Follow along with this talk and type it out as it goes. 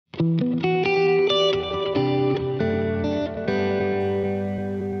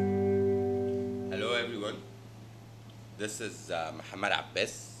Hello everyone, this is Muhammad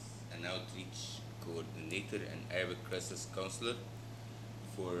Abbas, an outreach coordinator and Arabic crisis counselor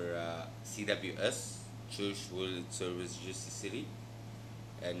for CWS, Church World Service Jersey City.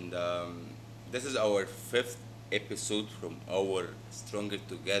 And this is our fifth episode from our Stronger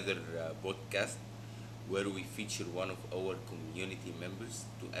Together podcast, where we feature one of our community members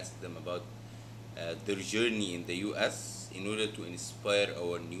to ask them about their journey in the US in order to inspire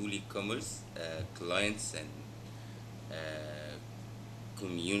our newly comers, clients, and uh,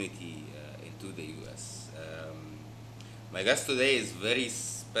 community into the US. My guest today is very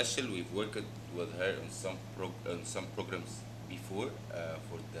special. We've worked with her on on some programs before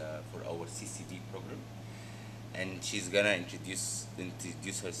for our CCD program, and she's gonna introduce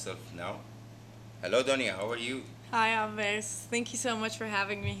herself now. Hello, Donia. How are you? Hi, Abbas. Thank you so much for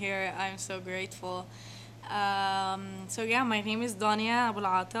having me here. I'm so grateful. My name is Dania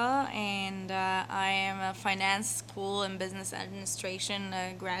Abulata, and I am a finance school and business administration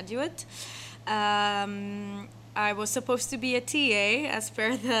graduate. I was supposed to be a TA as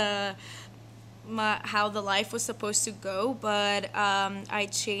per how the life was supposed to go, but I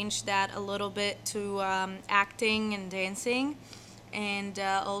changed that a little bit to acting and dancing, and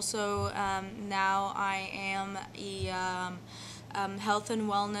also now I am a health and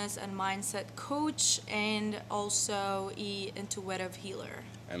wellness and mindset coach, and also a intuitive healer.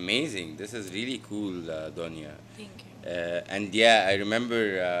 Amazing. This is really cool, Donia. Thank you. And yeah, I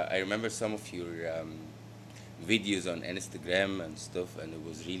remember some of your videos on Instagram and stuff, and it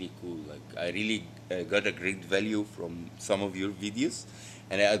was really cool. Like I really got a great value from some of your videos,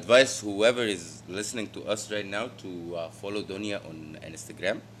 and I advise whoever is listening to us right now to follow Donia on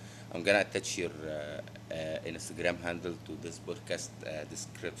Instagram. I'm gonna attach your Instagram handle to this podcast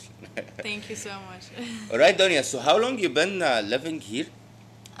description. Thank you so much. All right, Donia. So how long you been living here?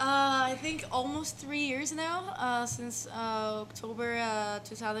 I think almost 3 years now, since October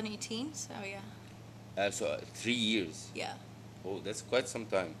 2018. So yeah, 3 years. yeah, Oh, that's quite some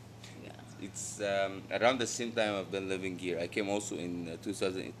time. yeah. It's around the same time I've been living here. I came also in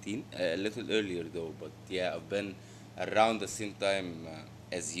 2018, a little earlier though, but yeah, I've been around the same time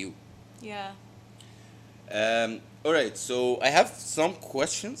as you. Yeah. All right, so I have some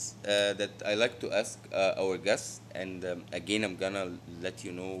questions that I like to ask our guests, and again, I'm gonna let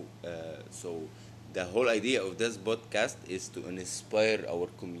you know. So, the whole idea of this podcast is to inspire our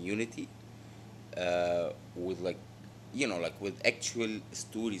community with like with actual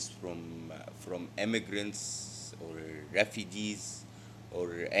stories from immigrants or refugees or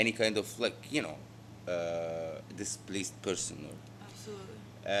any kind of displaced person. Or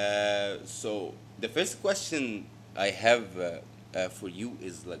Absolutely. so the first question I have for you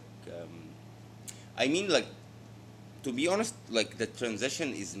is I mean, like, to be honest, like the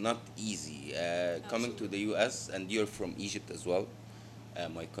transition is not easy. Coming to Absolutely. the U.S. and you're from Egypt as well,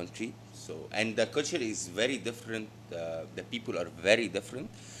 my country. So and the culture is very different. The people are very different.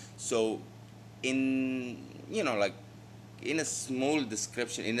 So in like in a small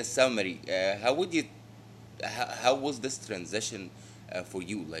description, in a summary, how was this transition for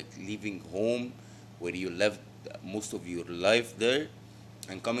you? Like leaving home, where you lived most of your life there,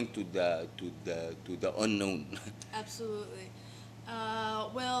 and coming to the unknown. Absolutely.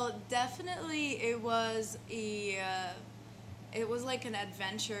 Well, definitely it was like an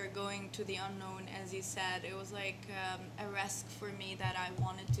adventure going to the unknown, as you said. It was like a risk for me that I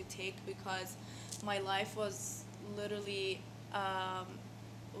wanted to take because my life was literally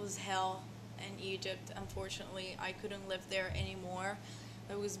was hell in Egypt. Unfortunately, I couldn't live there anymore.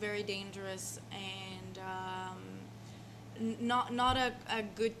 It was very dangerous and not a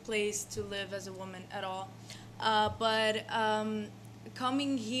good place to live as a woman at all. But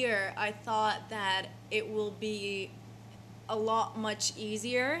coming here, I thought that it will be a lot much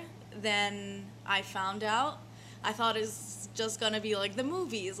easier than I found out. I thought it's just gonna be like the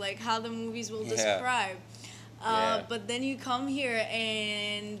movies, like how the movies will Yeah, describe. yeah, But then you come here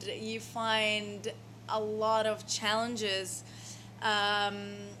and you find a lot of challenges.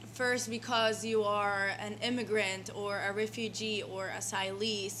 First, because you are an immigrant or a refugee or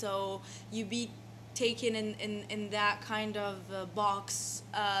asylee, so you be taken in that kind of box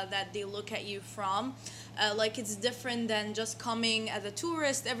that they look at you from. Like it's different than just coming as a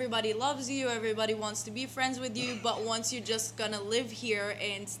tourist. Everybody loves you, everybody wants to be friends with you, but once you're just gonna live here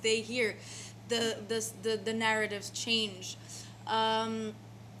and stay here, the narratives change. Um,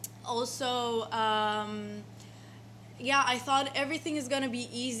 also, yeah, I thought everything is gonna be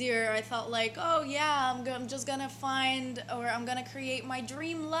easier. I thought like, oh yeah, I'm just gonna find, or I'm gonna create my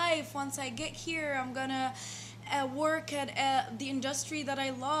dream life once I get here. I'm gonna work at the industry that I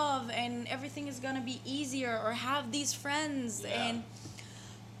love, and everything is gonna be easier, or have these friends. Yeah. And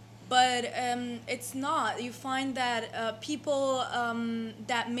but it's not. You find that people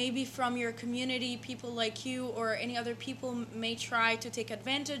that maybe from your community, people like you or any other people, may try to take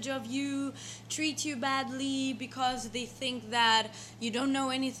advantage of you, treat you badly because they think that you don't know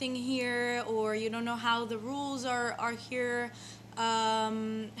anything here, or you don't know how the rules are here, how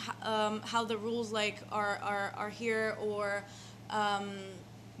the rules like are here, um,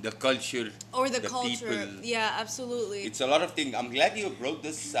 The culture, or the the culture. people. Yeah, absolutely. It's a lot of things. I'm glad you brought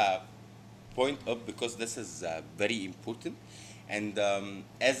this point up because this is very important. And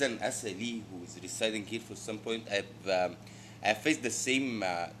as an SLE who is residing here for some point, I've faced the same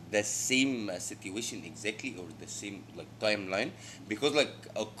situation exactly, or the same like timeline, because like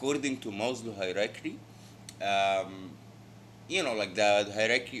according to Maslow hierarchy, um, like the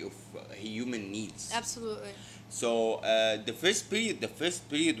hierarchy of human needs. Absolutely. So the first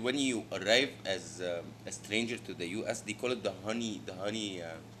period when you arrive as a stranger to the U.S., they call it the honey,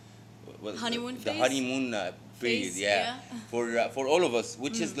 Honeymoon the phase? honeymoon period. Phase, Yeah, yeah. for all of us,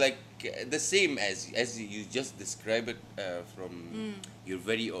 which is like the same as you just describe it from your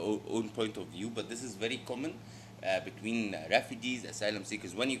very own point of view. But this is very common between refugees, asylum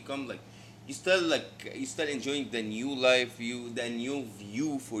seekers. When you come, like you start enjoying the new life, the new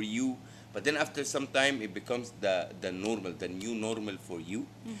view for you. But then after some time, it becomes the new normal for you,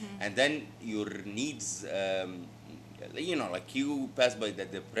 and then your needs, like you pass by the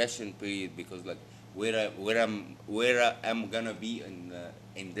depression period because like where I'm gonna be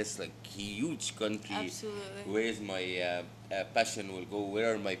in this like huge country. Absolutely. Where is my passion will go?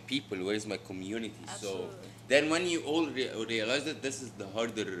 Where are my people? Where is my community? So Absolutely. then when you all realize that this is the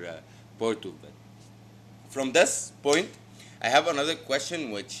harder part of it. From this point, I have another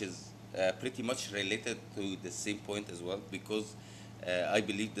question which is pretty much related to the same point as well, because I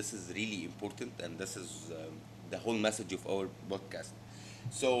believe this is really important, and this is the whole message of our podcast.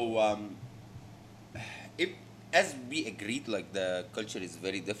 So, if as we agreed, like the culture is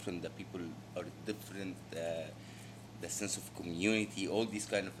very different, the people are different, the sense of community, all these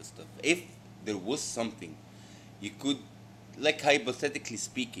kind of stuff. If there was something you could, like hypothetically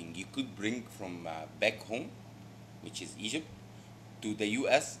speaking, you could bring from back home, which is Egypt, to the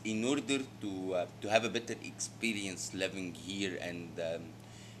US in order to have a better experience living here, and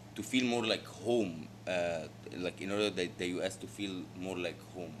to feel more like home, like in order that the US to feel more like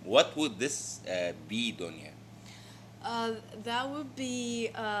home. What would this be, Donia? That would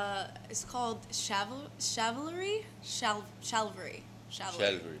be it's called chivalry, chivalry.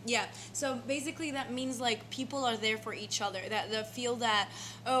 Chivalry. Yeah. So basically, that means like people are there for each other. That they feel that,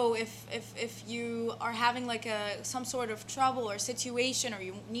 oh, if you are having like some sort of trouble or situation, or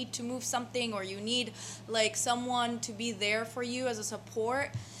you need to move something, or you need like someone to be there for you as a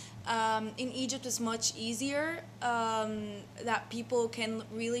support. In Egypt, it's much easier, that people can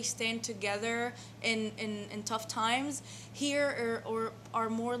really stand together in tough times. Here, or are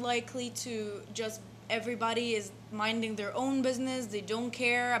more likely to just, everybody is minding their own business. They don't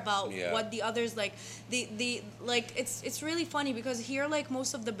care about Yeah. what the others like. The like it's really funny because here, like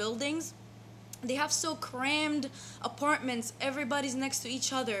most of the buildings, they have so crammed apartments, everybody's next to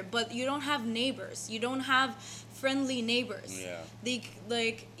each other, but you don't have neighbors, you don't have friendly neighbors. Yeah. They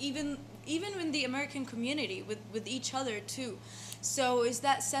like, even in the American community, with each other too. So it's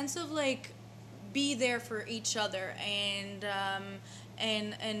that sense of like, be there for each other, and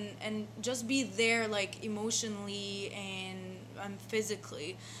just be there like emotionally and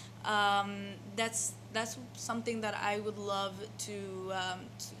physically. That's something that I would love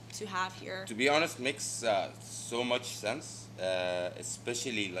to have here. To be honest, makes so much sense,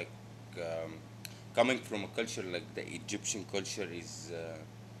 especially like um, coming from a culture like the Egyptian culture is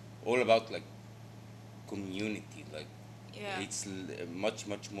all about like community. Like Yeah. it's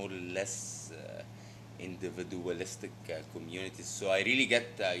much more less individualistic communities. So I really get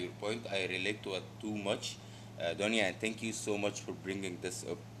your point. I relate to it too much, Donia, and thank you so much for bringing this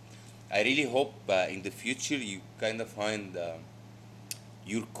up. I really hope in the future you kind of find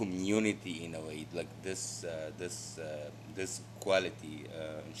your community in a way, like this quality,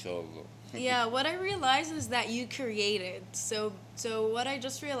 inshallah. Yeah, what I realized is that you created. So what I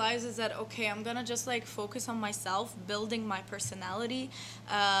just realized is that, okay, I'm gonna just like focus on myself, building my personality,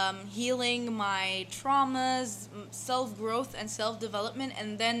 healing my traumas, self growth and self development,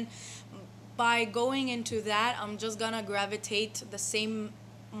 and then by going into that, I'm just gonna gravitate the same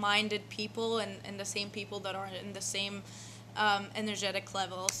minded people and the same people that are in the same energetic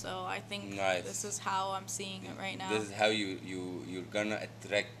level. So I think this Nice. is how I'm seeing it right now. This is how you're gonna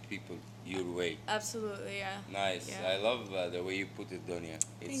attract people your way. Absolutely, yeah. Nice. Yeah. I love the way you put it, Donia.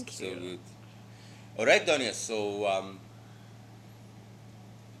 It's Thank so you. good. All right, Donia. So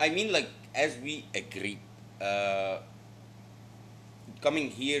I mean, like as we agreed, uh, coming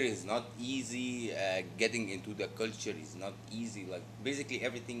here is not easy. Getting into the culture is not easy. Like basically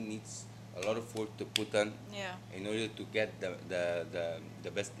everything needs a lot of work to put on Yeah. in order to get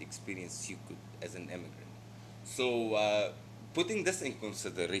the best experience you could as an immigrant. So putting this in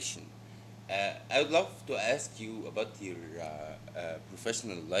consideration, I would love to ask you about your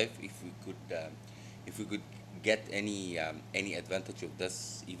professional life. If we could get any advantage of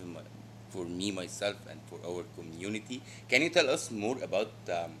this, even for me myself and for our community, can you tell us more about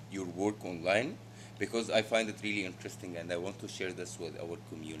your work online? Because I find it really interesting, and I want to share this with our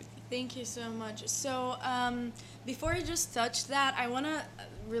community. Thank you so much. So, before I just touch that, I want to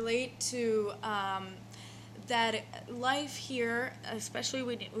relate to that life here, especially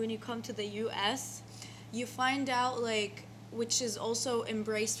when you come to the US, you find out, like, which is also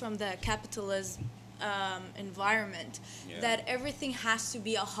embraced from the capitalist environment, Yeah. that everything has to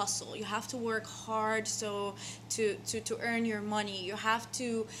be a hustle. You have to work hard so to earn your money. You have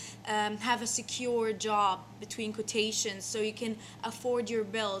to have a secure job, between quotations, so you can afford your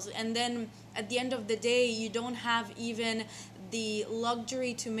bills. And then at the end of the day, you don't have even the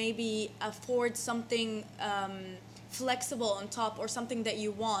luxury to maybe afford something flexible on top, or something that you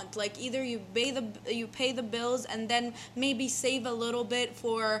want. Like either you pay the bills and then maybe save a little bit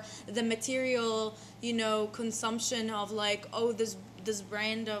for the material, consumption of, like, oh, this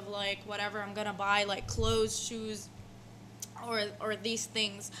brand of, like, whatever I'm gonna buy, like clothes, shoes, or these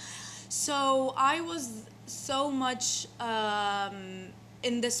things. So I was so much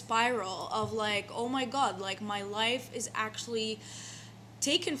in the spiral of, like, oh my god, like my life is actually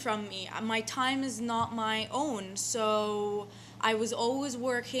taken from me. My time is not my own. So I was always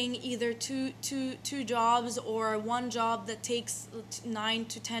working either two jobs, or one job that takes 9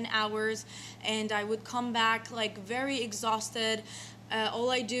 to 10 hours, and I would come back like very exhausted. All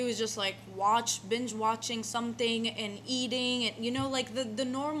I do is just like binge watching something and eating, and like the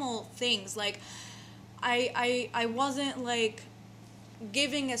normal things. Like I wasn't like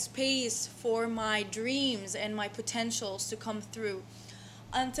giving a space for my dreams and my potentials to come through,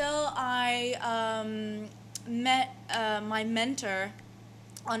 until I met my mentor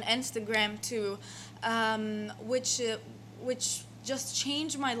on Instagram too, which just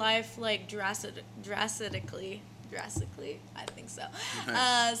changed my life, like drastically. I think so.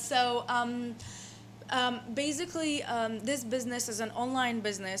 Basically, this business is an online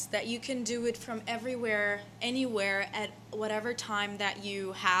business that you can do it from everywhere, anywhere, at whatever time that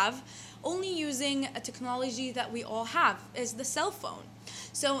you have, only using a technology that we all have, is the cell phone.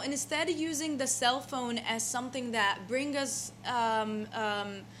 So instead of using the cell phone as something that bring us,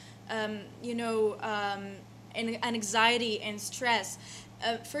 an anxiety and stress,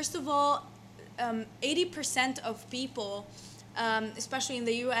 first of all, 80% of people, especially in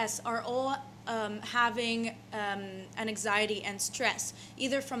the U.S., are all having an anxiety and stress,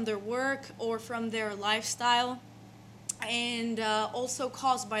 either from their work or from their lifestyle, and also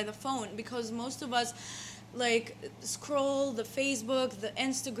caused by the phone, because most of us like scroll the Facebook, the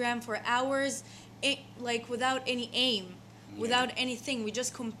Instagram for hours, like without any aim, without anything. We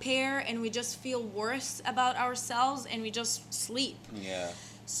just compare and we just feel worse about ourselves, and we just sleep. Yeah.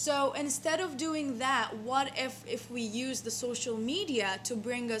 So instead of doing that, what if we use the social media to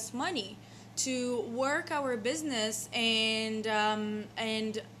bring us money, to work our business, and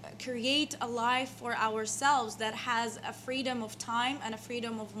create a life for ourselves that has a freedom of time and a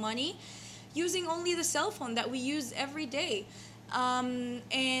freedom of money, using only the cell phone that we use every day. And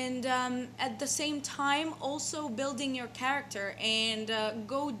at the same time, also building your character, and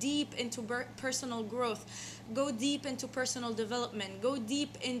go deep into personal growth, go deep into personal development, go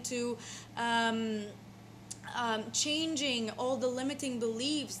deep into changing all the limiting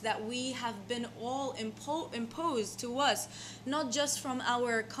beliefs that we have been all imposed to us, not just from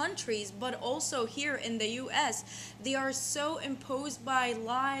our countries, but also here in the US. They are so imposed by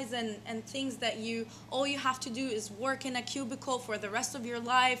lies and things that all you have to do is work in a cubicle for the rest of your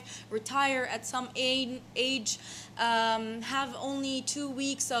life, retire at some age, have only 2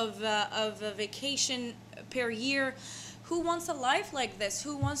 weeks of a vacation per year. Who wants a life like this?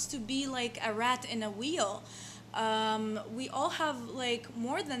 Who wants to be like a rat in a wheel? We all have like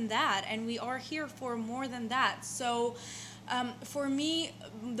more than that, and we are here for more than that. So for me,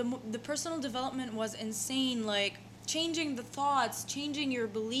 the personal development was insane. Like changing the thoughts, changing your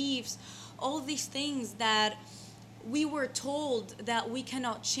beliefs, all these things that we were told that we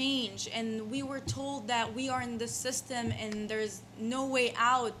cannot change, and we were told that we are in this system and there's no way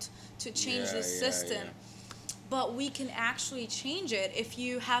out to change Yeah, this yeah, system. yeah. But we can actually change it if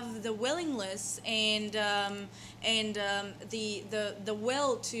you have the willingness and the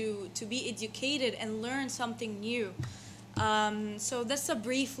will to be educated and learn something new. So that's a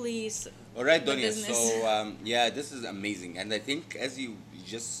briefly All right, the Donia. business. So yeah, this is amazing, and I think as you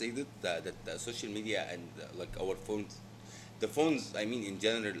just said it, that social media and like our phones, the phones, I mean, in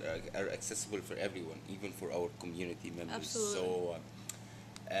general, are accessible for everyone, even for our community members. Absolutely. So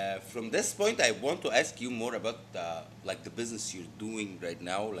from this point, I want to ask you more about like the business you're doing right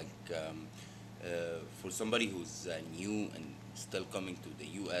now, like for somebody who's new and still coming to the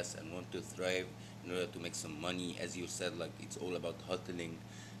U.S. and want to thrive in order to make some money. As you said, like it's all about hustling.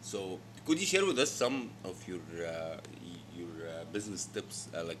 So could you share with us some of your business tips,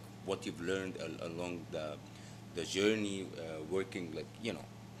 like what you've learned along the journey, working like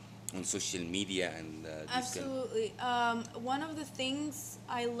on social media and this kind. Absolutely. One of the things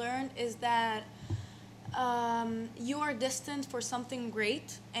I learned is that you are destined for something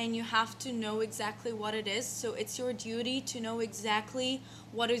great, and you have to know exactly what it is. So it's your duty to know exactly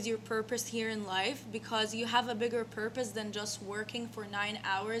what is your purpose here in life, because you have a bigger purpose than just working for 9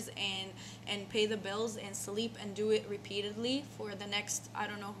 hours and pay the bills and sleep and do it repeatedly for the next, I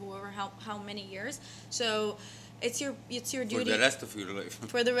don't know, whoever how many years. So it's your For duty the rest of your life.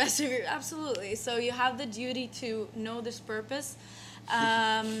 for the rest of your, absolutely. So you have the duty to know this purpose.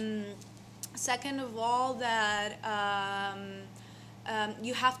 um, Second of all, that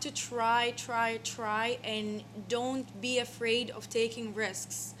you have to try, and don't be afraid of taking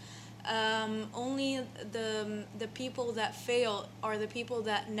risks. Only the people that fail are the people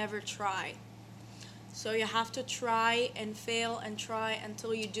that never try. So you have to try and fail and try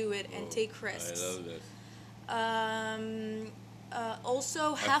until you do it and Oh, take I risks. love that.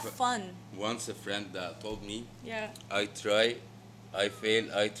 Also, I have f- fun. Once a friend told me, Yeah. I try, I fail,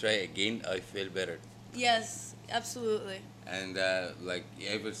 I try again, I fail better. Yes, absolutely. And like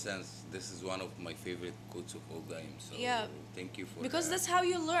ever since, this is one of my favorite quotes of all time. So Yeah. thank you for Because that's how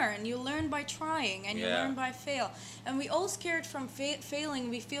you learn. You learn by trying, and you Yeah. learn by fail. And we all scared from failing.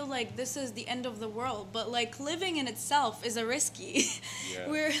 We feel like this is the end of the world. But like living in itself is a risky. Yeah.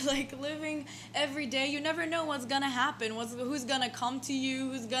 We're like living every day. You never know what's gonna happen. Who's gonna come to you?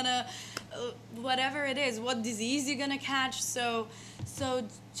 Who's gonna, whatever it is, what disease you're gonna catch. So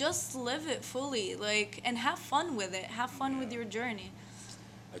just live it fully, like, and have fun with it. Have fun with Yeah. your journey.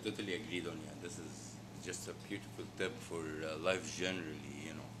 I totally agree, Donia. This is just a beautiful tip for life generally,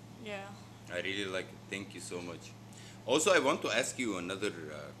 Yeah. I really like it. Thank you so much. Also, I want to ask you another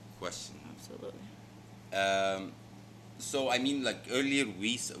question. Absolutely. Um, so I mean, like earlier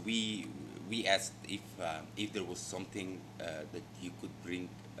we asked if there was something that you could bring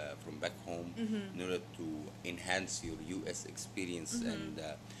from back home in order to enhance your U.S. experience and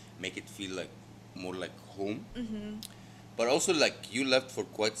make it feel like more like home. But also, like you left for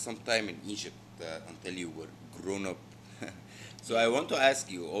quite some time in Egypt until you were grown up. So I want to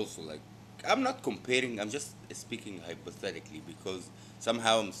ask you also, like, I'm not comparing. I'm just speaking hypothetically because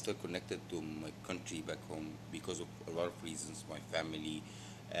somehow I'm still connected to my country back home because of a lot of reasons. My family,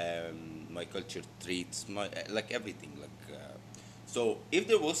 my culture, traits, my like everything. Like, so if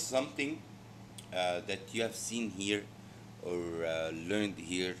there was something that you have seen here or learned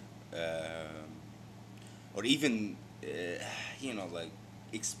here, or even like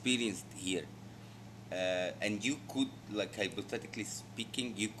experienced here, and you could, like hypothetically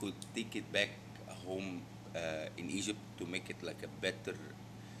speaking, you could take it back home in Egypt to make it like a better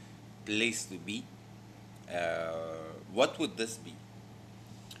place to be, what would this be?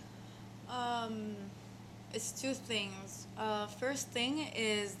 Um, it's two things. First thing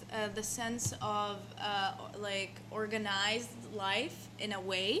is the sense of like organized life in a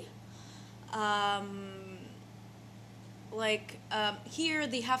way. Um, here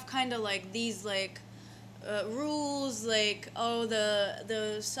they have kind of like these like rules, like, oh,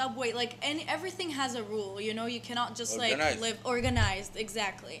 the subway, like, and everything has a rule, you cannot just like Organized. live organized,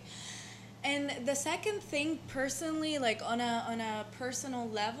 exactly. And the second thing, personally, like on a personal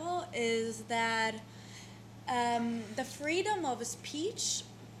level, is that the freedom of speech,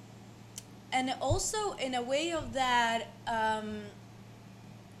 and also in a way of that,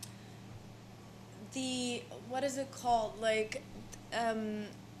 the, what is it called, like, um,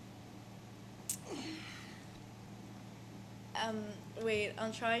 um, wait,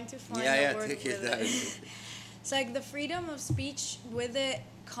 I'm trying to find Yeah, a word take your with time. it. It's like the freedom of speech, with it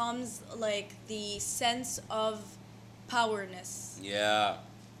comes like the sense of powerness. Yeah,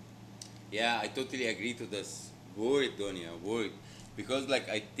 yeah, I totally agree to this. Word, Donia, word. Because, like,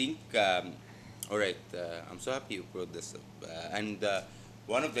 I think, all right, I'm so happy you brought this up. And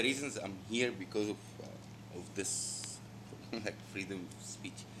one of the reasons I'm here because of this, like, freedom of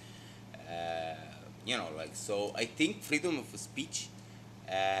speech. Uh, like, so I think freedom of speech,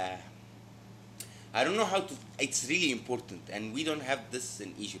 uh, I don't know how to. It's really important, and we don't have this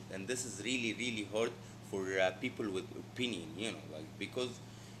in Egypt, and this is really, really hard for people with opinion. Like, because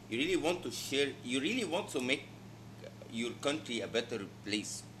you really want to share, you really want to make your country a better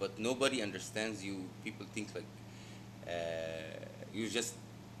place, but nobody understands you. People think like uh, you just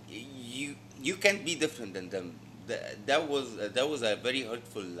you can't be different than them. That was a very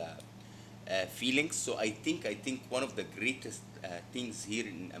hurtful feelings. So I think one of the greatest things here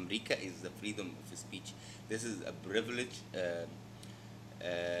in America is the freedom of speech. This is a privilege,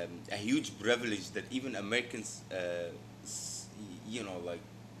 a huge privilege that even Americans, like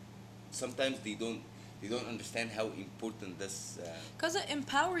sometimes they don't understand how important this. Because it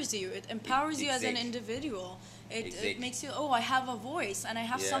empowers you. It empowers you as an Exactly. individual. It Exactly. makes you, oh, I have a voice and I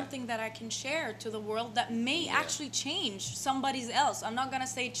have Yeah. something that I can share to the world that may Yeah. actually change somebody's else. I'm not going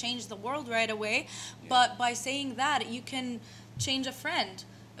to say change the world right away, Yeah. but by saying that, you can change a friend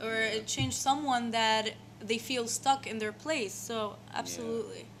or Yeah. change someone that they feel stuck in their place. So,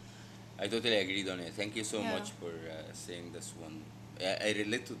 absolutely. I totally agree, Donia. Thank you so Yeah. much for saying this one. I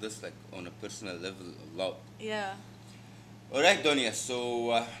relate to this like on a personal level a lot. Yeah. All right, Donia. So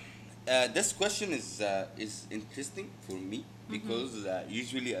this question is interesting for me because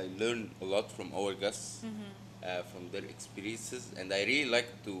usually I learn a lot from our guests, from their experiences, and I really like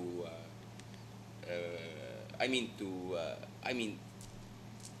to. I mean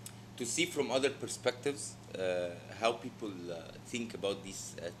to see from other perspectives how people think about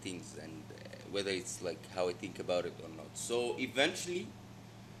these things and whether it's like how I think about it or not. So eventually,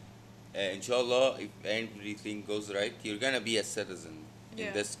 inshallah, if everything goes right, you're gonna be a citizen Yeah.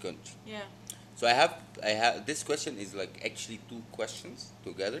 in this country. Yeah. So I have this question is like actually two questions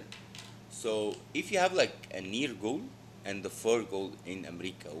together. So if you have like a near goal and the far goal in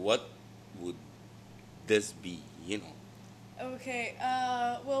America, what would this be? Okay,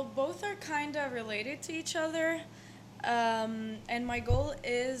 well, both are kind of related to each other. And my goal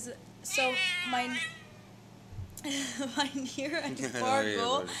is so my my near and far Yeah,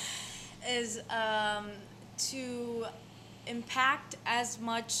 goal brother. is to impact as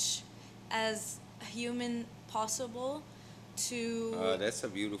much as human possible to That's a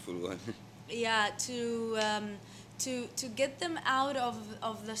beautiful one. yeah to get them out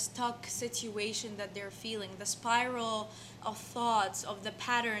of the stuck situation that they're feeling, the spiral of thoughts, of the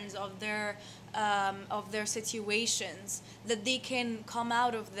patterns of their situations, that they can come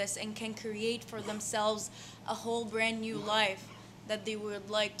out of this and can create for themselves a whole brand new life that they would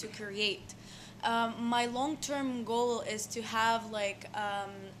like to create. My long-term goal is to have like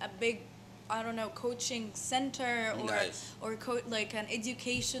a big, I don't know, coaching center or Nice. like an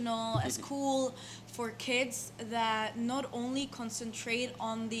educational a school for kids that not only concentrate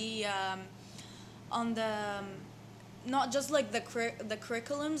on the not just like the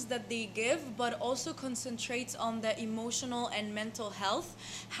curriculums that they give, but also concentrates on the emotional and mental health.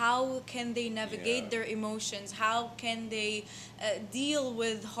 How can they navigate Yeah. their emotions? How can they deal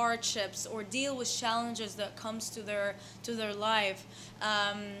with hardships or deal with challenges that comes to their life?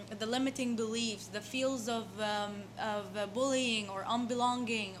 The limiting beliefs, the feels of bullying or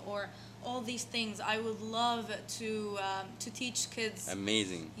unbelonging, or all these things. I would love to teach kids,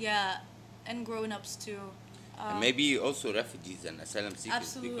 Amazing. yeah, and grown-ups too. And maybe also refugees and asylum seekers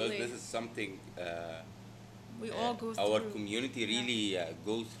Absolutely. because this is something We all go our through. community Yeah. really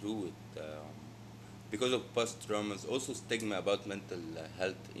go through it because of past traumas, also stigma about mental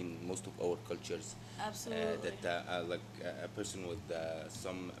health in most of our cultures. Absolutely. That like a person with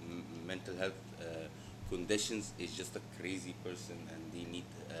some mental health conditions is just a crazy person, and they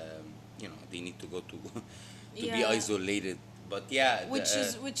need to go to to be Yeah. isolated. But yeah,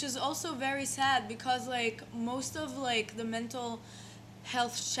 Which is also very sad because like most of like the mental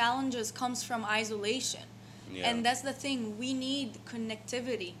health challenges comes from isolation. Yeah. And that's the thing, we need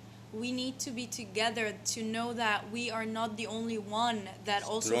connectivity. We need to be together to know that we are not the only one that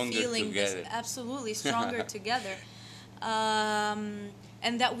also Stronger feeling this, together. absolutely stronger together.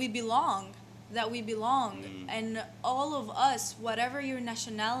 And that we belong, and all of us, whatever your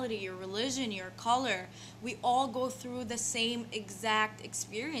nationality, your religion, your color, we all go through the same exact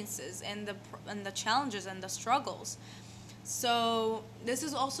experiences and the challenges and the struggles. So this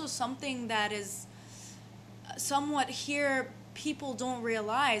is also something that is somewhat here people don't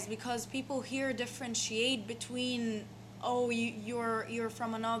realize, because people here differentiate between oh, you're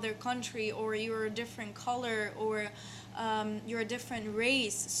from another country, or you're a different color, or you're a different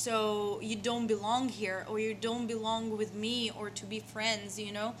race, so you don't belong here, or you don't belong with me, or to be friends,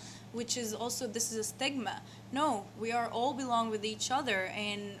 which is also, this is a stigma. No, we are all belong with each other,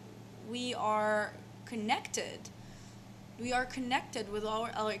 and we are connected. We are connected with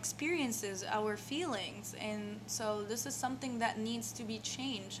our experiences, our feelings, and so this is something that needs to be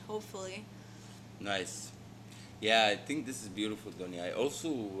changed, hopefully. Nice. Yeah, I think this is beautiful, Donny. I also,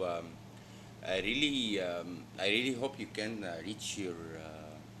 I really hope you can reach your.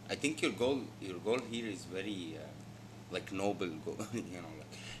 I think your goal here is very, like noble goal.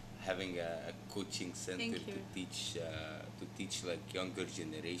 Like having a coaching center Thank you. to teach like younger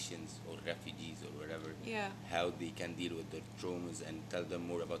generations or refugees or whatever Yeah. how they can deal with their traumas and tell them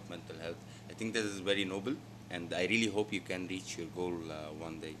more about mental health. I think this is very noble, and I really hope you can reach your goal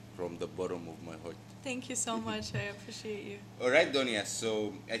one day from the bottom of my heart. Thank you so much. I appreciate you. All right, Donia.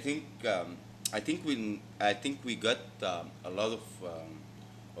 So I think we got a lot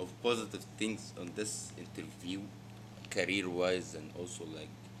of positive things on this interview, career wise and also like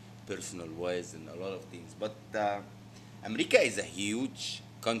personal wise and a lot of things. But America is a huge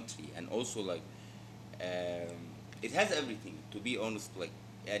country and also like it has everything. To be honest, like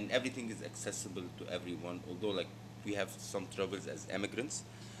and everything is accessible to everyone. Although like we have some troubles as immigrants,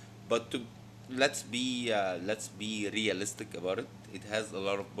 but to let's be realistic about it. It has a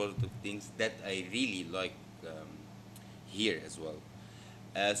lot of positive things that I really like here as well.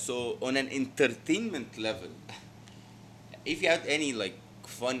 So on an entertainment level, if you had any like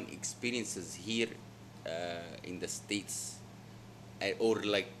fun experiences here in the states, or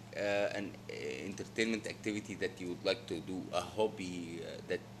like an entertainment activity that you would like to do, a hobby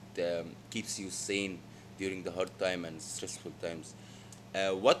that keeps you sane during the hard time and stressful times,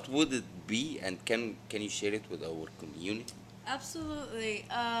 what would it be, and can you share it with our community? Absolutely.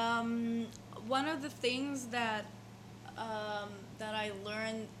 One of the things that I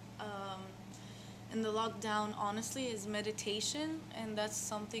learned in the lockdown, honestly, is meditation, and that's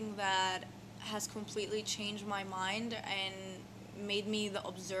something that has completely changed my mind and made me the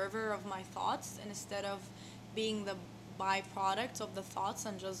observer of my thoughts instead of being the byproduct of the thoughts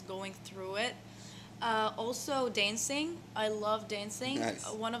and just going through it. Also, dancing. I love dancing. Nice.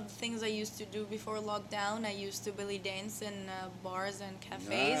 One of the things I used to do before lockdown, I used to belly dance in bars and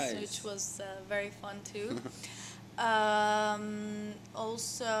cafes, which Nice. was very fun too.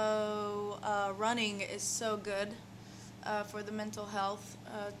 Also, running is so good for the mental health.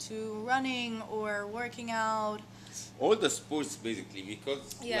 To running or working out. All the sports basically,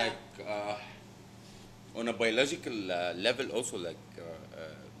 because Yeah. like on a biological level also like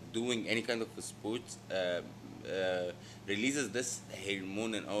doing any kind of a sport releases this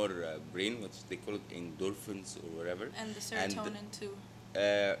hormone in our brain, which they call it endorphins or whatever. And the And serotonin too.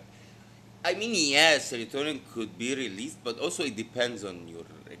 uh, I mean, yeah, serotonin could be released, but also it depends on your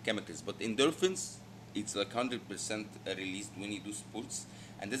chemicals. But endorphins, it's like 100% released when you do sports,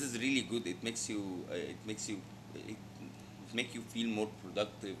 and this is really good. It make you feel more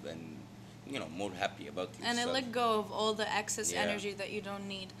productive and more happy about And it yourself. let go of all the excess Yeah. energy that you don't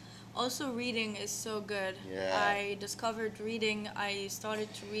need. Also, reading is so good. Yeah. I discovered reading. I started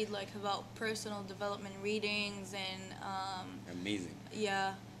to read like about personal development readings and Amazing.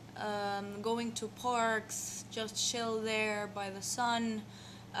 yeah, going to parks, just chill there by the sun.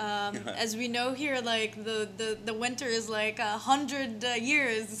 As we know here, like the winter is like 100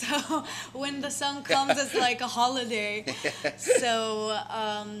 years, so when the sun comes, it's like a holiday. So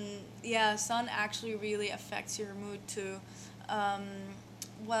yeah, sun actually really affects your mood too. Um,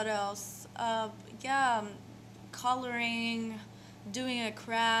 what else? Yeah, coloring, doing a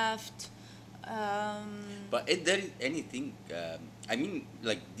craft. Um, But if there is anything, I mean,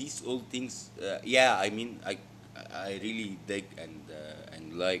 like these old things. Yeah, I mean, I really dig and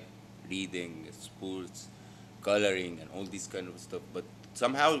like reading, sports, coloring, and all this kind of stuff. But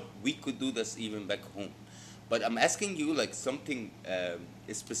somehow we could do this even back home. But I'm asking you like something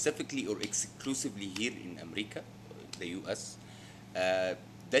specifically or exclusively here in America, the U.S. Uh,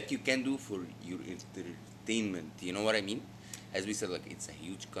 that you can do for your entertainment. You know what I mean? As we said, like it's a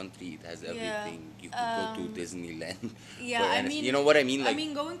huge country. It has yeah. everything. You could go to Disneyland. Yeah, for I honest- mean, you know what I mean? Like,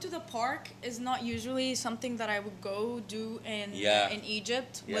 going to the park is not usually something that I would go do Yeah. in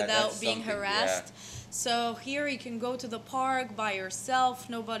Egypt Yeah, without that's being something, harassed. So here you can go to the park by yourself.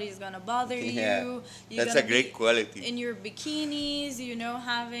 Nobody's gonna bother Yeah, you. You're that's a gonna great be quality. in your bikinis,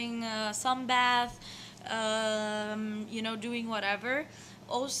 having some bath, doing whatever.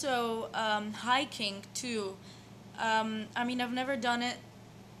 Also, hiking too. I mean, I've never done it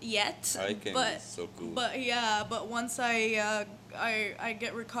yet, Hiking but is so cool. yeah, but once I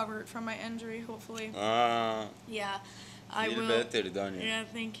get recovered from my injury, hopefully, Ah, yeah, I feel will. better, Danya. Yeah,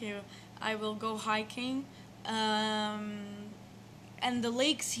 thank you. I will go hiking. Um, and the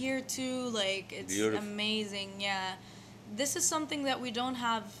lakes here too, like it's Beautiful. amazing. Yeah, this is something that we don't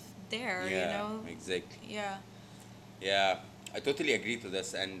have there. You Yeah, know. exactly. Yeah. Yeah, I totally agree to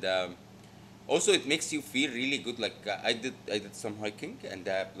this, and also it makes you feel really good. Like I did some hiking, and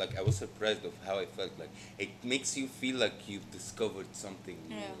like I was surprised of how I felt. Like it makes you feel like you've discovered something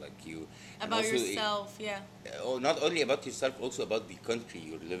new. Yeah. Like you, and About also yourself. Yeah. oh, not only about yourself, also about the country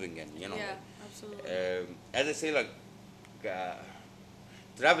you're living in. You know, Yeah. like, Absolutely. as I say, like uh,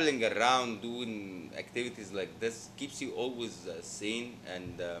 traveling around doing activities like this keeps you always sane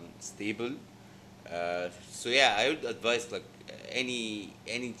and stable. So yeah, I would advise like any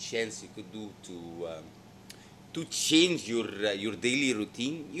chance you could do to change your daily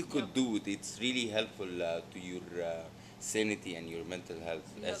routine, you Yep. could do it. It's really helpful to your sanity and your mental health,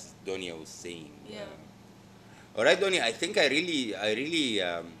 Yep. as Donia was saying. Yeah. All right, Donia, I think I really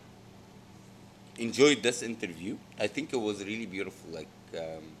enjoyed this interview. I think it was really beautiful, like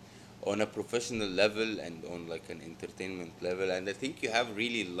on a professional level and on like an entertainment level. And I think you have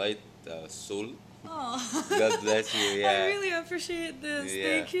really light soul. Oh. God bless you. I Yeah, really appreciate this. yeah,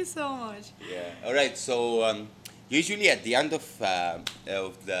 Thank you so much. yeah. All right. So usually at the end of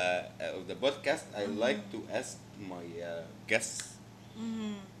the podcast, I like to ask my guests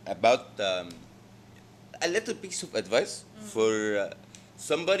about a little piece of advice for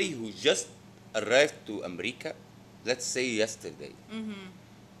somebody who just arrived to America, let's say yesterday.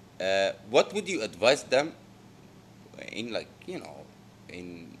 What would you advise them in like in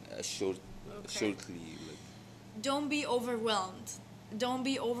a Okay. shortly like Don't be overwhelmed. Don't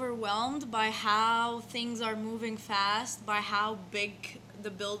be overwhelmed by how things are moving fast, by how big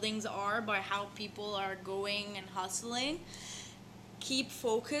the buildings are, by how people are going and hustling. Keep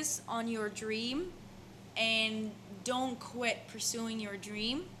focus on your dream and don't quit pursuing your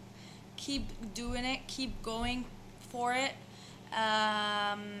dream. Keep doing it, keep going for it.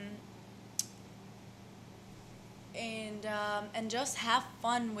 Um, and just have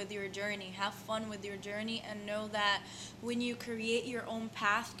fun with your journey, have fun with your journey, and know that when you create your own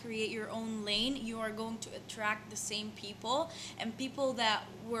path, create your own lane, you are going to attract the same people, and people that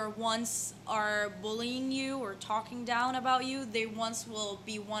were once are bullying you or talking down about you, they once will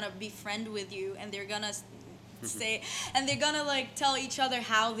be want to befriend with you, and they're gonna say, and they're gonna like tell each other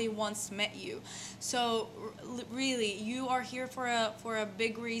how they once met you. So really, you are here for a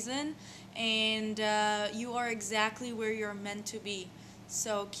big reason, and you are exactly where you're meant to be.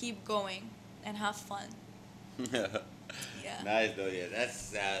 So keep going and have fun. Yeah. nice though, yeah.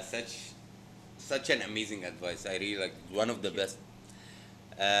 That's such an amazing advice. I really like one of the Thank you. best.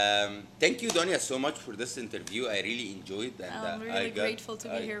 Thank you, Donia, so much for this interview. I really enjoyed, and I'm I really got grateful to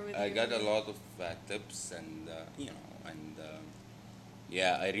be here with I you. got a lot of tips, and and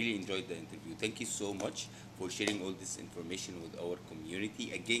yeah, I really enjoyed the interview. Thank you so much for sharing all this information with our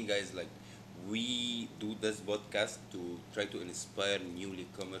community. Again, guys, like we do this podcast to try to inspire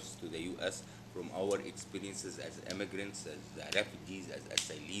newcomers to the U.S. from our experiences as immigrants, as refugees, as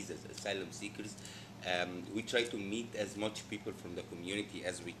asylees, as asylum seekers. We try to meet as much people from the community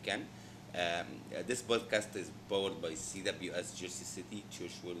as we can. This podcast is powered by CWS Jersey City,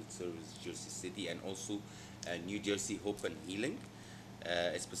 Church World Service Jersey City, and also New Jersey Hope and Healing,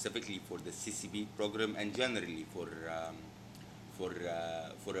 specifically for the CCB program and generally for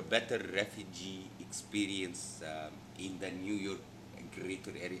a better refugee experience in the New York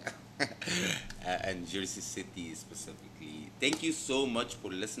greater area and Jersey City specifically. Thank you so much for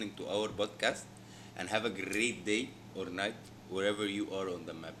listening to our podcast and have a great day or night wherever you are on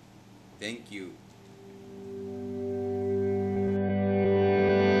the map. Thank you.